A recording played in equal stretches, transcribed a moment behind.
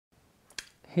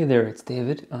Hey there, it's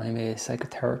David. I'm a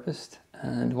psychotherapist,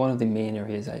 and one of the main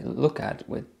areas I look at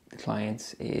with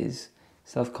clients is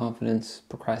self-confidence,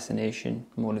 procrastination,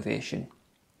 motivation,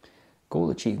 goal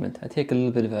achievement. I take a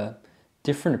little bit of a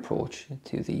different approach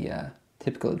to the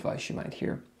typical advice you might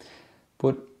hear.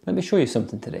 But let me show you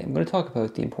something today. I'm going to talk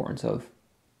about the importance of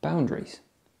boundaries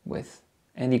with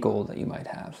any goal that you might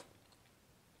have.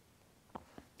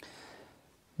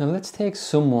 Now let's take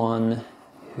someone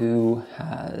who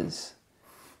has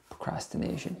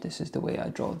procrastination. This is the way I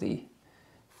draw the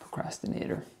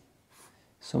procrastinator.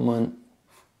 Someone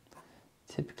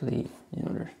typically,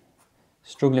 they're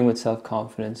struggling with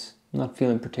self-confidence, not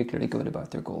feeling particularly good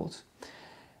about their goals.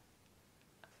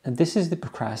 And this is the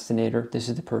procrastinator. This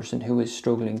is the person who is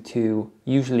struggling to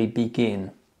usually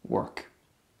begin work.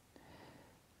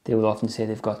 They will often say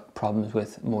they've got problems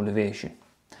with motivation.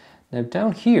 Now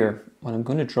down here, what I'm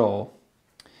going to draw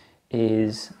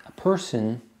is a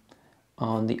person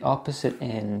on the opposite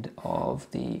end of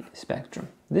the spectrum.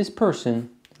 This person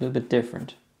is a little bit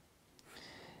different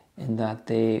in that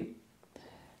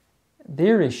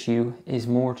their issue is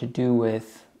more to do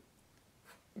with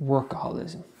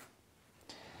workaholism.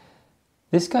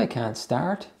 This guy can't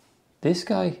start, this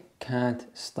guy can't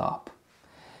stop.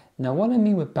 Now what I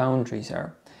mean with boundaries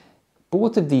are,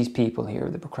 both of these people here,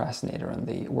 the procrastinator and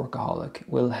the workaholic,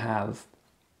 will have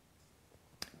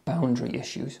boundary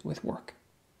issues with work.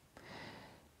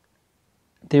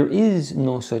 There is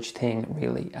no such thing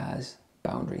really as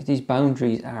boundaries. These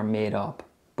boundaries are made up,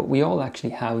 but we all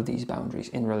actually have these boundaries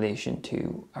in relation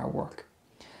to our work.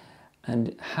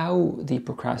 And how the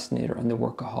procrastinator and the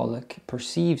workaholic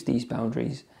perceives these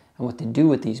boundaries and what they do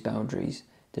with these boundaries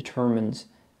determines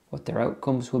what their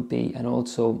outcomes will be and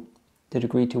also the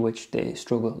degree to which they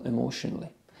struggle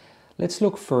emotionally. Let's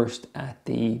look first at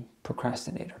the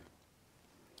procrastinator.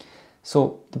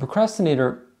 So the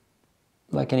procrastinator,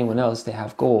 like anyone else, they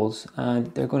have goals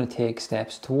and they're going to take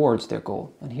steps towards their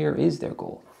goal. And here is their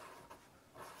goal.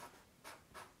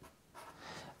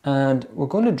 And we're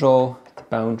going to draw the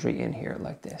boundary in here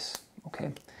like this.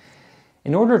 Okay.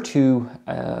 In order to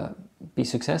be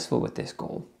successful with this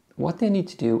goal, what they need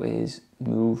to do is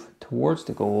move towards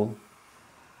the goal,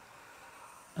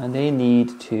 and they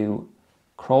need to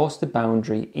cross the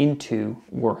boundary into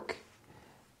work.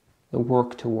 The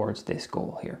work towards this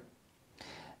goal here.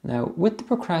 Now, with the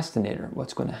procrastinator,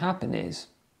 what's going to happen is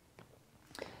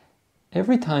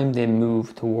every time they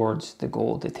move towards the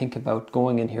goal, they think about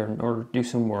going in here in order to do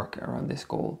some work around this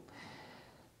goal.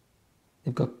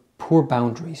 They've got poor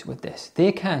boundaries with this.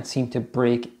 They can't seem to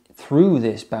break through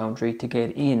this boundary to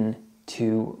get in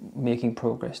to making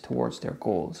progress towards their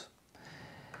goals.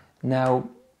 Now,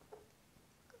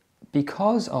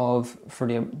 because of, for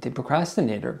the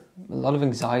procrastinator, a lot of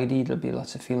anxiety, there'll be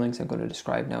lots of feelings I'm going to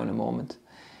describe now in a moment.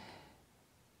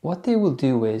 What they will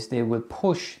do is they will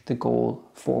push the goal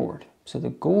forward. So the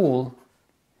goal,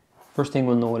 first thing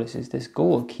we'll notice is this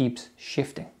goal keeps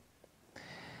shifting.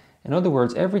 In other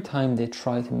words, every time they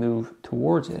try to move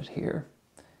towards it here,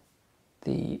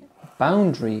 the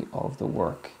boundary of the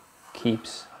work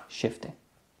keeps shifting.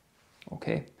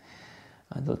 Okay?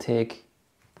 And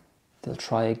they'll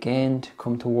try again to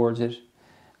come towards it,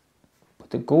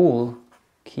 but the goal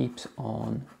keeps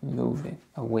on moving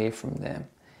away from them.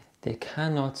 They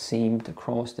cannot seem to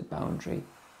cross the boundary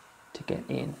to get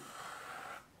in.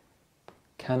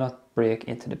 Cannot break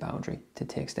into the boundary to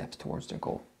take steps towards their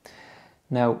goal.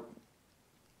 Now,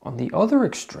 on the other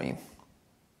extreme,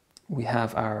 we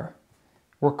have our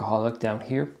workaholic down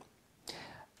here.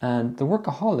 And the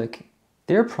workaholic,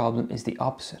 their problem is the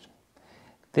opposite.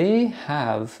 They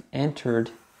have entered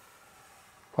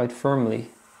quite firmly,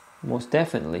 most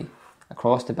definitely,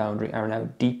 across the boundary, are now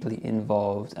deeply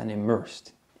involved and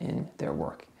immersed in their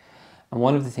work. And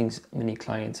one of the things many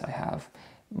clients I have,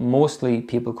 mostly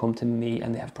people come to me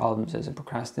and they have problems as a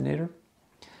procrastinator.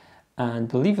 And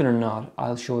believe it or not,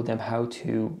 I'll show them how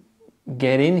to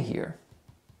get in here,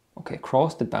 okay,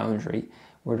 cross the boundary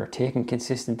where they're taking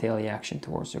consistent daily action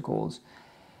towards their goals,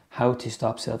 how to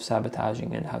stop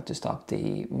self-sabotaging and how to stop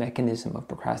the mechanism of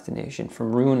procrastination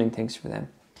from ruining things for them.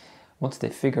 Once they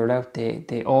figure it out,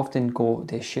 they often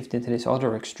shift into this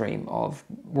other extreme of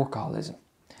workaholism,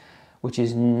 which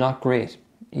is not great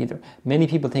either. Many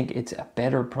people think it's a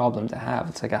better problem to have.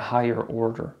 It's like a higher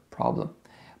order problem.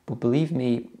 But believe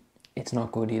me, it's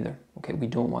not good either. Okay, we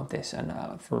don't want this,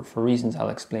 and for reasons I'll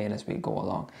explain as we go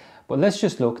along. But let's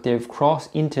just look. They've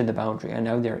crossed into the boundary and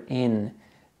now they're in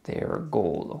their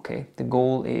goal. Okay, the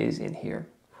goal is in here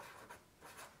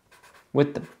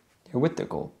with them. They're with their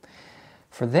goal.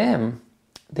 For them,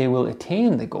 they will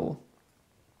attain the goal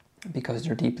because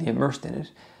they're deeply immersed in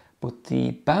it. But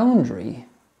the boundary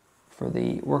for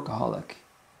the workaholic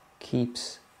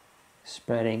keeps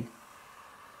spreading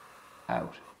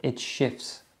out. It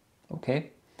shifts, okay?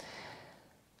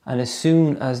 And as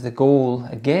soon as the goal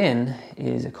again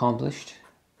is accomplished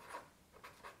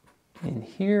in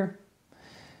here,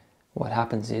 what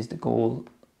happens is the goal,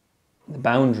 the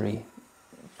boundary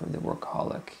for the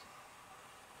workaholic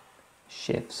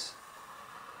shifts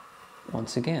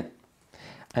once again.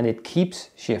 And it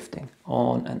keeps shifting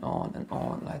on and on and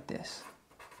on like this.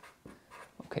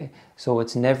 Okay, so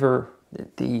it's never,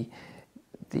 the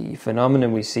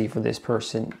phenomenon we see for this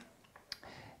person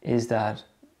is that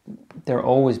they're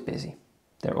always busy.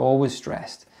 They're always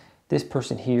stressed. This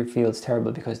person here feels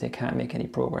terrible because they can't make any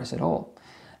progress at all.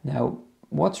 Now,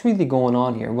 what's really going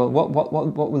on here? Well, what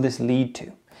will this lead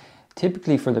to?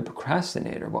 Typically for the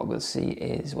procrastinator, what we'll see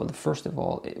is, well, first of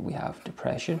all, we have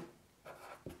depression.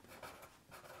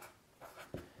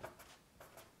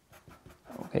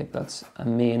 Okay, that's a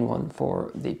main one for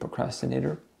the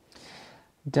procrastinator.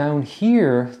 Down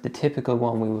here, the typical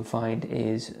one we will find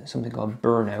is something called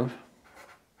burnout.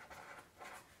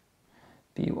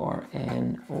 B-U-R-N-O-U-T.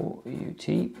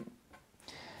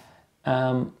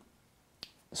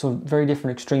 So very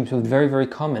different extremes, so very, very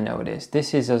common nowadays.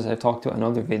 This is, as I've talked about in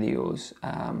other videos,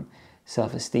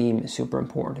 self-esteem is super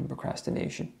important in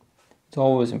procrastination. It's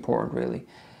always important, really.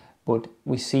 But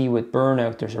we see with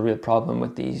burnout, there's a real problem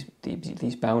with these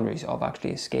boundaries of actually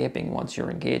escaping once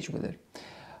you're engaged with it.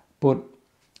 But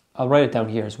I'll write it down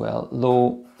here as well.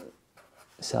 Low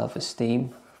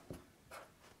self-esteem,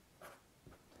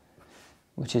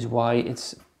 which is why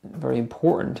it's very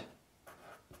important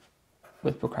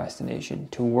with procrastination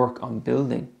to work on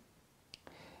building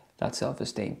that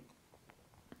self-esteem.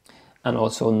 And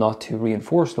also not to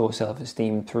reinforce low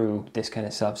self-esteem through this kind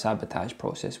of self-sabotage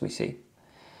process we see.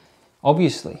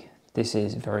 Obviously, this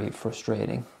is very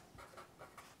frustrating.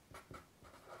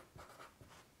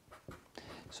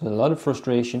 So a lot of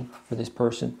frustration for this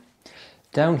person.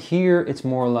 Down here, it's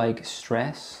more like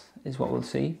stress is what we'll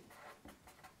see.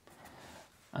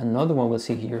 Another one we'll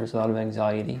see here is a lot of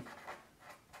anxiety.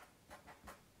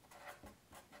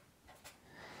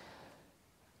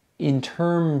 In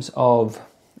terms of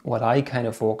what I kind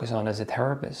of focus on as a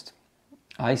therapist,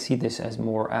 I see this as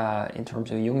more in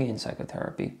terms of Jungian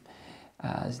psychotherapy,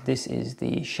 as this is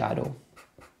the shadow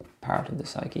part of the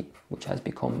psyche, which has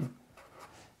become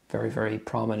very, very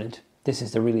prominent. This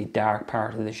is the really dark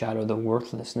part of the shadow, the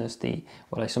worthlessness,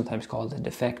 what I sometimes call the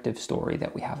defective story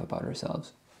that we have about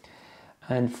ourselves.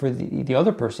 And for the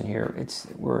other person here,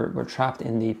 we're trapped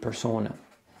in the persona.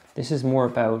 This is more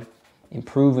about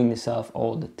improving the self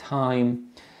all the time,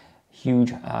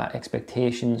 huge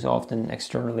expectations often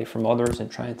externally from others and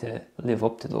trying to live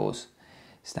up to those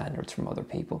standards from other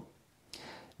people.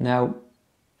 Now,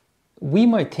 we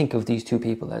might think of these two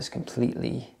people as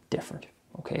completely different,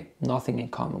 okay? Nothing in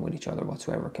common with each other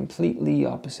whatsoever, completely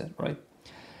opposite, right?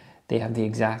 They have the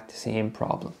exact same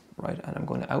problem, right? And I'm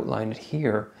going to outline it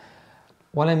here.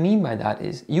 What I mean by that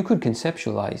is you could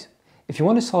conceptualize, if you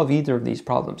want to solve either of these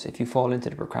problems, if you fall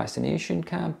into the procrastination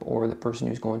camp or the person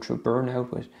who's going through burnout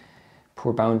with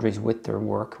poor boundaries with their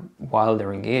work while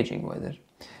they're engaging with it,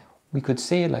 we could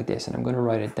say it like this, and I'm going to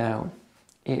write it down.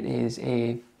 It is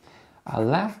a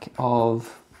lack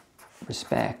of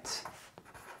respect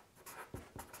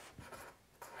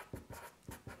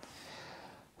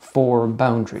for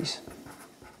boundaries.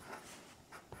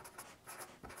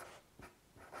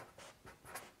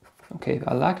 Okay,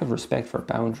 a lack of respect for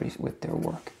boundaries with their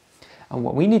work. And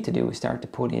what we need to do is start to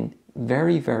put in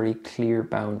very, very clear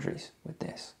boundaries with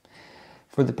this.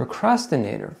 For the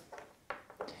procrastinator,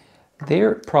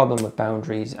 their problem with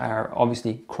boundaries are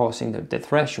obviously crossing the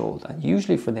threshold, and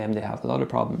usually for them they have a lot of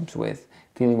problems with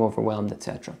feeling overwhelmed,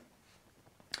 etc.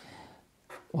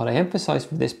 What I emphasize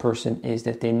for this person is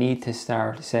that they need to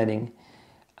start setting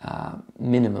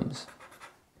minimums.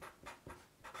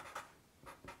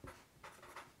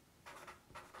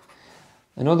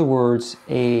 In other words,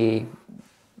 a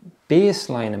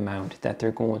baseline amount that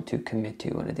they're going to commit to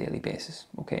on a daily basis,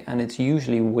 okay? And it's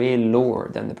usually way lower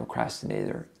than the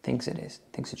procrastinator thinks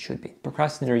it should be.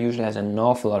 Procrastinator usually has an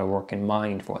awful lot of work in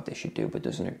mind for what they should do, but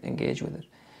doesn't engage with it.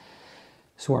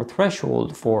 So our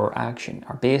threshold for action,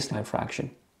 our baseline for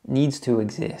action, needs to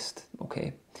exist,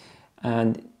 okay?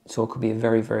 And so it could be a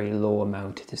very, very low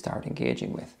amount to start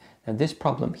engaging with. Now this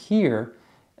problem here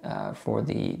for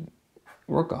the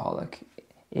workaholic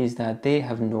is that they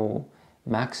have no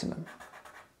maximum.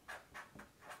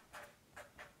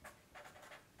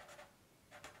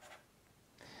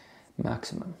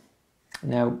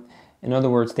 Now, in other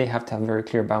words, they have to have very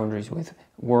clear boundaries with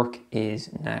work is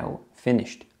now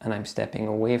finished and I'm stepping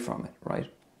away from it,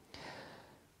 right?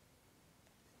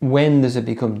 When does it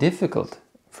become difficult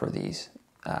for these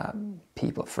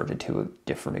people, for the two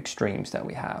different extremes that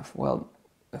we have? Well,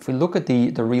 if we look at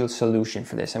the real solution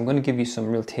for this, I'm going to give you some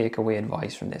real takeaway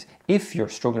advice from this. If you're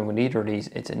struggling with either of these,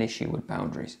 it's an issue with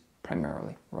boundaries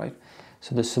primarily, right?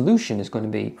 So the solution is going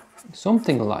to be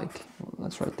something like,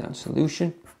 let's write down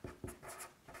solution.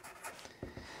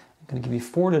 I'm going to give you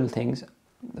 4 little things.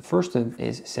 The first one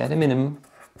is set a minimum.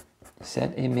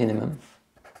 Set a minimum.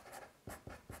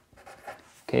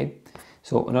 Okay,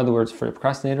 so in other words, for the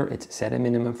procrastinator, it's set a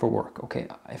minimum for work. Okay,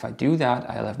 if I do that,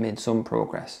 I'll have made some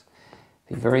progress.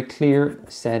 Be very clear,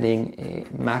 setting a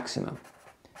maximum.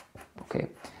 Okay,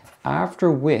 after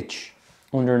which,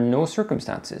 under no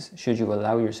circumstances should you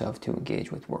allow yourself to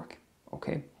engage with work.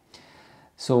 Okay,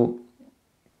 so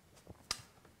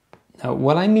now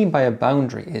what I mean by a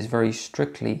boundary is very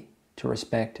strictly to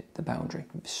respect the boundary,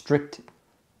 strict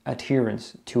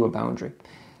adherence to a boundary.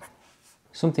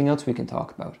 Something else we can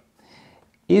talk about.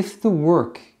 If the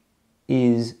work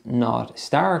is not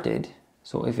started,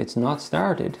 so if it's not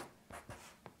started,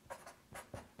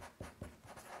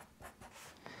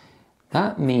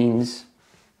 that means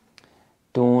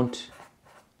don't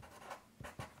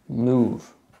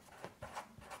move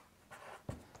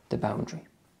the boundary.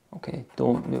 Okay,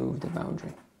 don't move the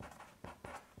boundary.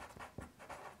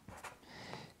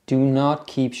 Do not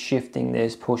keep shifting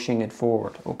this, pushing it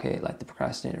forward, okay, like the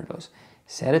procrastinator does.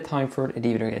 Set a time for it, it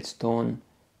either gets done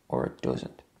or it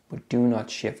doesn't, but do not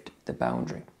shift the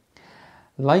boundary.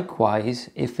 Likewise,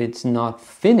 if it's not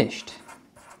finished,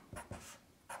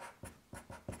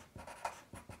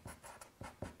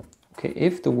 okay,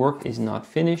 if the work is not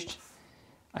finished,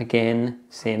 again,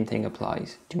 same thing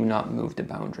applies. Do not move the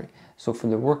boundary. So for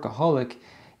the workaholic,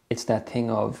 it's that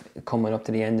thing of coming up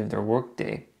to the end of their work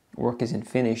day. Work isn't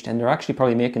finished, and they're actually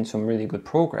probably making some really good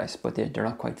progress, but they're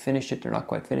not quite finished yet, they're not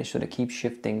quite finished, so they keep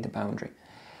shifting the boundary.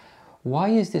 Why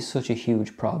is this such a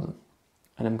huge problem?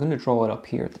 And I'm going to draw it up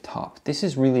here at the top. This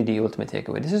is really the ultimate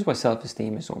takeaway. This is why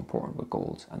self-esteem is so important with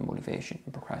goals and motivation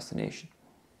and procrastination.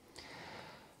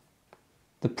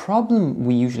 The problem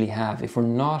we usually have if we're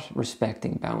not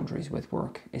respecting boundaries with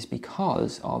work is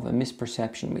because of a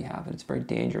misperception we have, and it's a very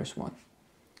dangerous one.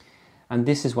 And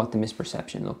this is what the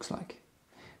misperception looks like.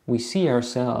 We see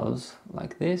ourselves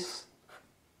like this,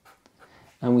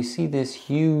 and we see this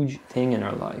huge thing in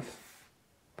our life,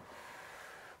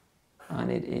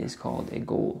 and it is called a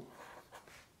goal.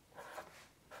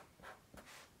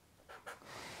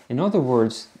 In other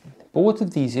words, both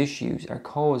of these issues are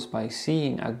caused by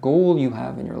seeing a goal you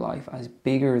have in your life as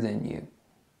bigger than you,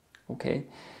 okay?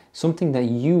 Something that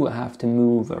you have to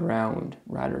move around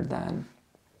rather than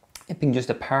it being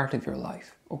just a part of your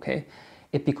life, okay?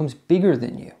 It becomes bigger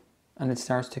than you, and it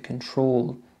starts to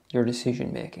control your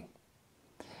decision making.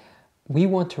 We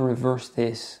want to reverse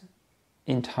this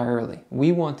entirely.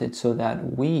 We want it so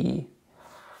that we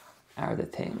are the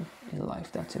thing in life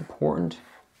that's important,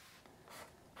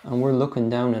 and we're looking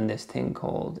down on this thing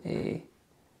called a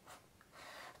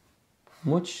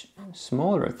much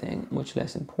smaller thing, much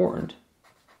less important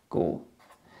goal.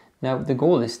 Now, the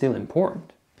goal is still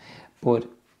important, but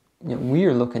we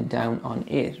are looking down on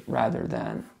it rather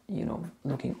than,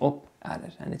 looking up at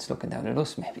it, and it's looking down at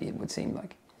us, maybe it would seem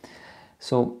like.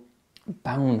 So,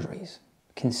 boundaries.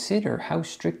 Consider how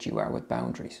strict you are with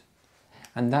boundaries,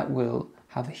 and that will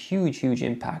have a huge, huge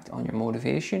impact on your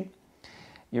motivation,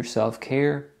 your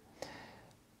self-care,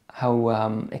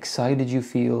 how excited you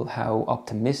feel, how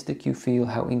optimistic you feel,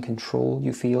 how in control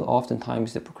you feel.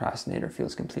 Oftentimes the procrastinator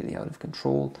feels completely out of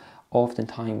control.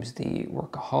 Oftentimes the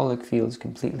workaholic feels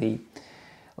completely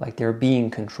like they're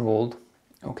being controlled,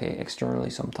 okay, externally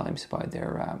sometimes by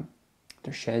their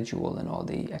schedule and all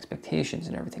the expectations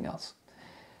and everything else.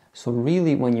 So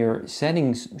really, when you're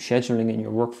scheduling in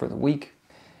your work for the week,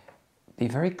 be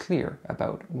very clear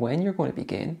about when you're going to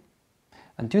begin,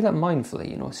 and do that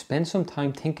mindfully. Spend some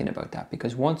time thinking about that,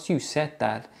 because once you set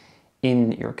that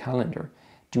in your calendar,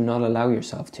 do not allow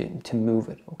yourself to move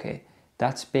it, okay?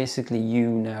 That's basically you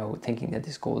now thinking that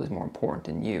this goal is more important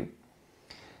than you.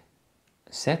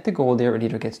 Set the goal there, it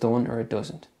either gets done or it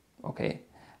doesn't, okay?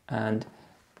 And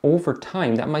over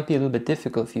time, that might be a little bit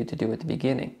difficult for you to do at the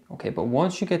beginning, okay? But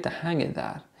once you get the hang of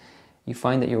that, you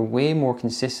find that you're way more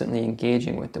consistently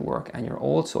engaging with the work, and you're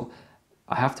also,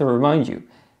 I have to remind you,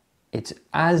 it's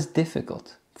as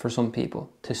difficult for some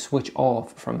people to switch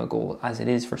off from a goal as it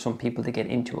is for some people to get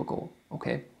into a goal,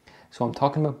 okay? So I'm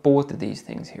talking about both of these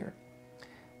things here.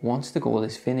 Once the goal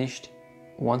is finished,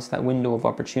 once that window of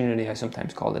opportunity, I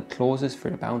sometimes call it, closes for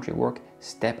the boundary work,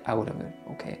 step out of it,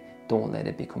 okay? Don't let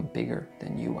it become bigger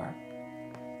than you are.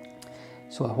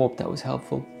 So I hope that was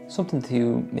helpful. something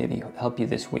to maybe help you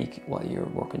this week while you're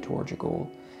working towards your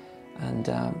goal. And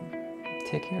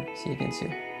take care. See you again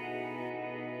soon.